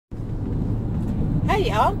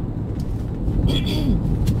y'all.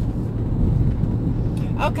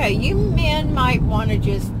 Okay, you men might want to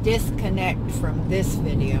just disconnect from this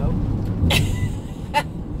video.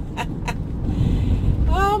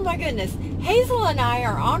 Oh my goodness. Hazel and I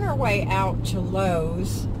are on our way out to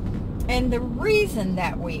Lowe's, and the reason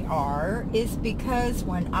that we are is because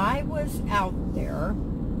when I was out there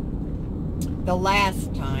the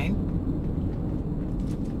last time,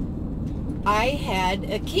 I had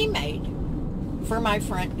a key made for my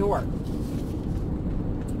front door.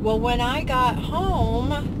 Well, when I got home,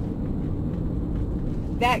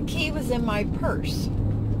 that key was in my purse.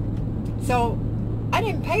 So I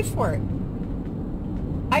didn't pay for it.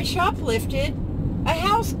 I shoplifted a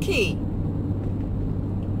house key.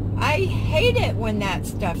 I hate it when that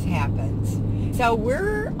stuff happens. So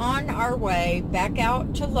we're on our way back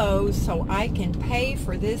out to Lowe's so I can pay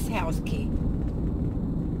for this house key.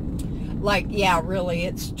 Like, yeah, really,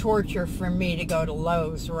 it's torture for me to go to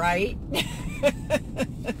Lowe's, right?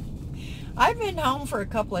 I've been home for a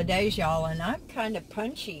couple of days, y'all, and I'm kind of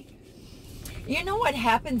punchy. You know what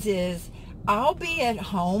happens is, I'll be at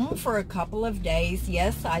home for a couple of days.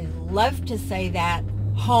 Yes, I love to say that,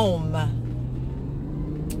 home.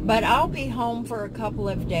 But I'll be home for a couple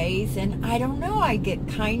of days, and I don't know, I get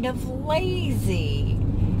kind of lazy.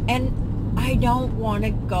 And I don't want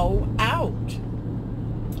to go out.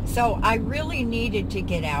 So I really needed to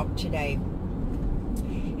get out today.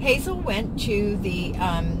 Hazel went to the,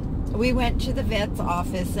 we went to the vet's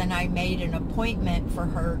office, and I made an appointment for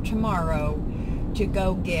her tomorrow to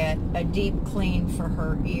go get a deep clean for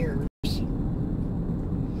her ears.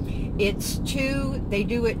 They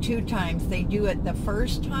do it 2 times. They do it the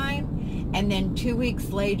first time, and then 2 weeks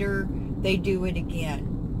later, they do it again.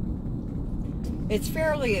 It's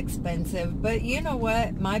fairly expensive, but you know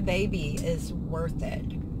what? My baby is worth it.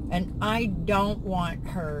 And I don't want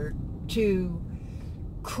her to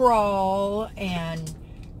crawl and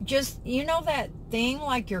just, you know that thing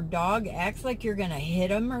like your dog acts like you're going to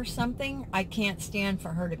hit him or something? I can't stand for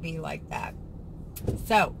her to be like that.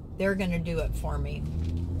 So, they're going to do it for me.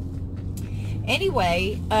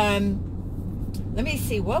 Anyway, let me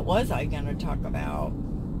see, what was I going to talk about?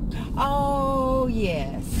 Oh,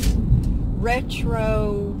 yes.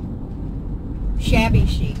 Retro Shabby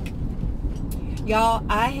Chic. Y'all,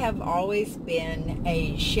 I have always been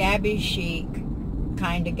a shabby chic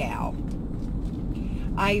kind of gal.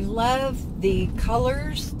 I love the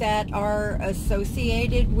colors that are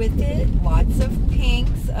associated with it. Lots of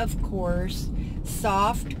pinks, of course.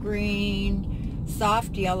 Soft green,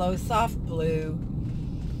 soft yellow, soft blue.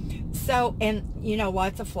 So, and, you know,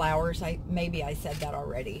 lots of flowers. Maybe I said that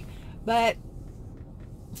already. But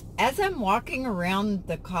as I'm walking around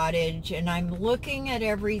the cottage and I'm looking at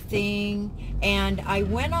everything, and I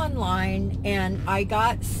went online and I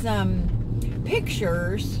got some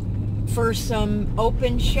pictures for some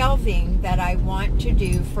open shelving that I want to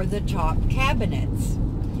do for the top cabinets.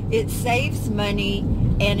 It saves money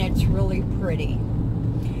and it's really pretty.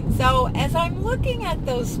 So as I'm looking at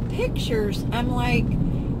those pictures, I'm like,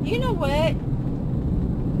 you know what?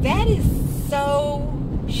 That is so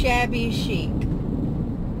shabby chic.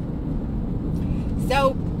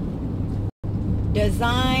 So,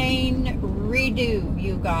 design redo,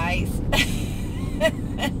 you guys.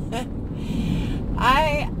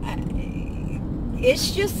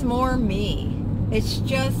 It's just more me. It's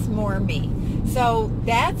just more me. So,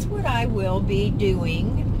 that's what I will be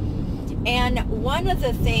doing. And one of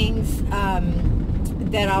the things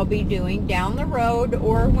that I'll be doing down the road,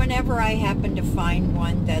 or whenever I happen to find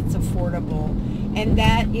one that's affordable, and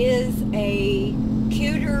that is a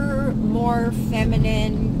cuter, more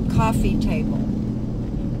feminine coffee table.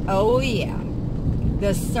 Oh yeah,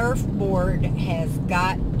 the surfboard has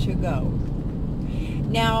got to go.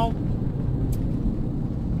 Now,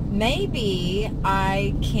 maybe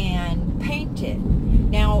I can paint it.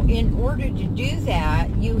 Now, in order to do that,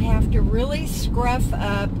 you have to really scruff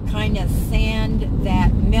up, kind of sand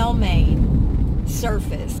that melamine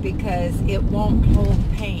surface, because it won't hold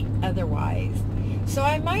paint otherwise. So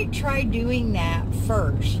I might try doing that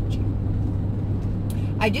first.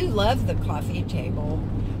 I do love the coffee table.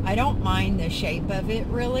 I don't mind the shape of it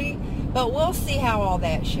really, but we'll see how all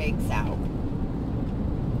that shakes out.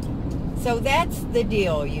 So that's the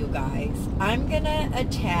deal, you guys. I'm gonna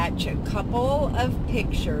attach a couple of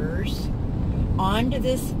pictures onto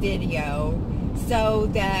this video so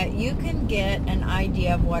that you can get an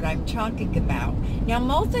idea of what I'm talking about. Now,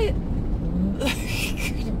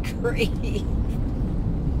 grief.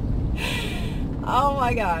 Oh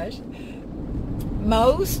my gosh.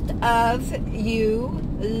 Most of you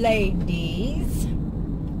ladies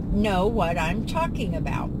know what I'm talking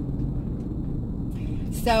about.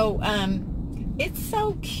 So, it's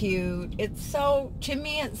so cute. It's so, to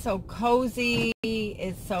me, it's so cozy.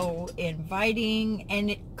 It's so inviting.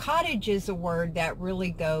 And cottage is a word that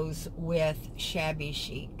really goes with shabby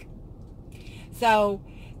chic. So,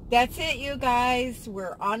 that's it, you guys.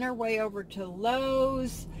 We're on our way over to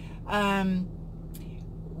Lowe's.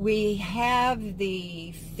 We have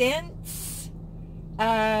the fence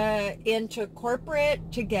into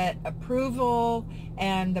corporate to get approval,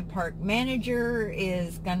 and the park manager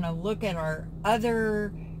is going to look at our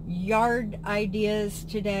other yard ideas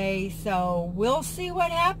today, so we'll see what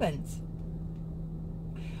happens.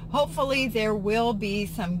 Hopefully there will be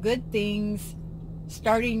some good things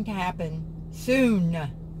starting to happen soon.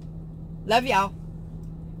 Love y'all.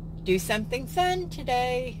 Do something fun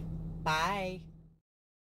today. Bye.